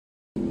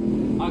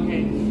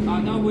Okay,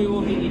 now we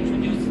will be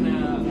introducing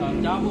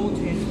the double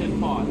twisted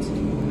pot.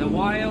 The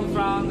wire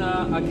from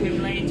the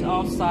accumulate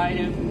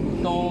offside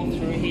go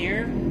through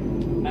here,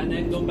 and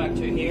then go back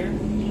to here,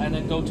 and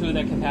then go to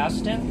the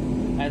capacitor,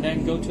 and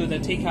then go to the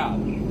teacup.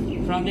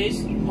 From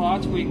this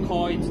part we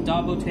call it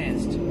double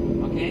twist.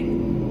 Okay,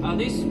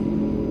 this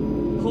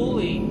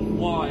cooling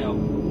wire,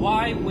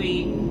 why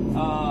we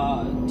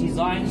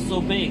design so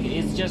big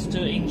is just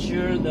to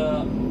ensure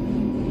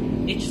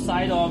each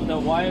side of the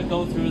wire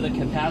go through the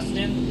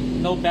capacitor,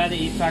 no bad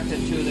effect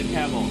to the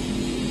cable,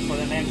 for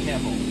the main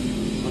cable.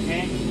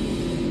 Okay,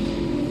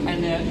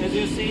 and as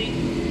you see,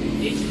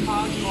 each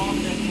part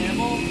of the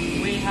cable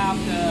we have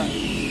the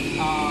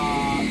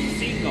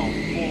signal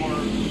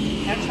for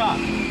catch-up.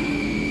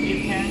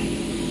 You can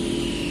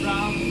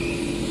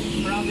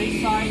from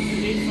this side to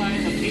this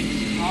side the pitch,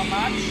 how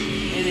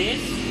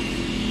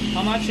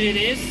much it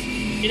is,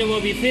 it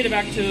will be fed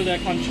back to the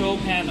control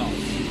panel.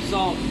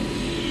 So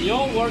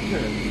your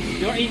worker,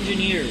 your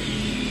engineer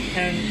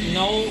can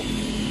know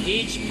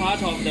each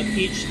part of the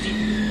pitch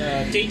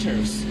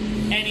details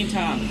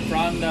anytime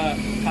from the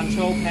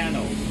control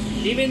panel.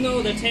 Even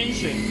though the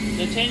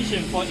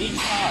tension for each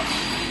part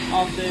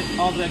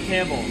of the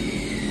cable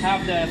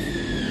have the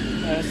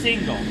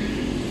signal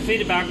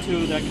feedback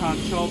to the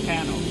control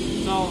panel.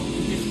 So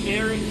it's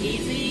very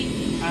easy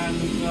and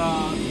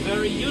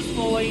very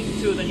useful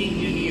to the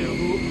engineer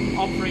who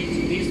operates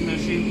this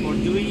machine for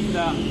doing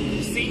the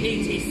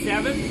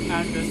cat7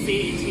 and the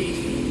cat8.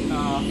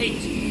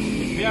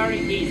 It's very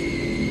easy.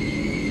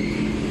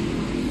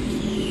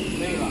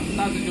 可以了，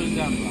大致就是这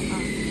样子吧。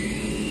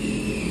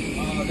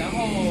然后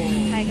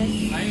还有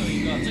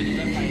一个，这里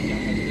再看一下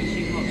它这个信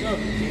号，这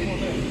屏幕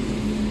对。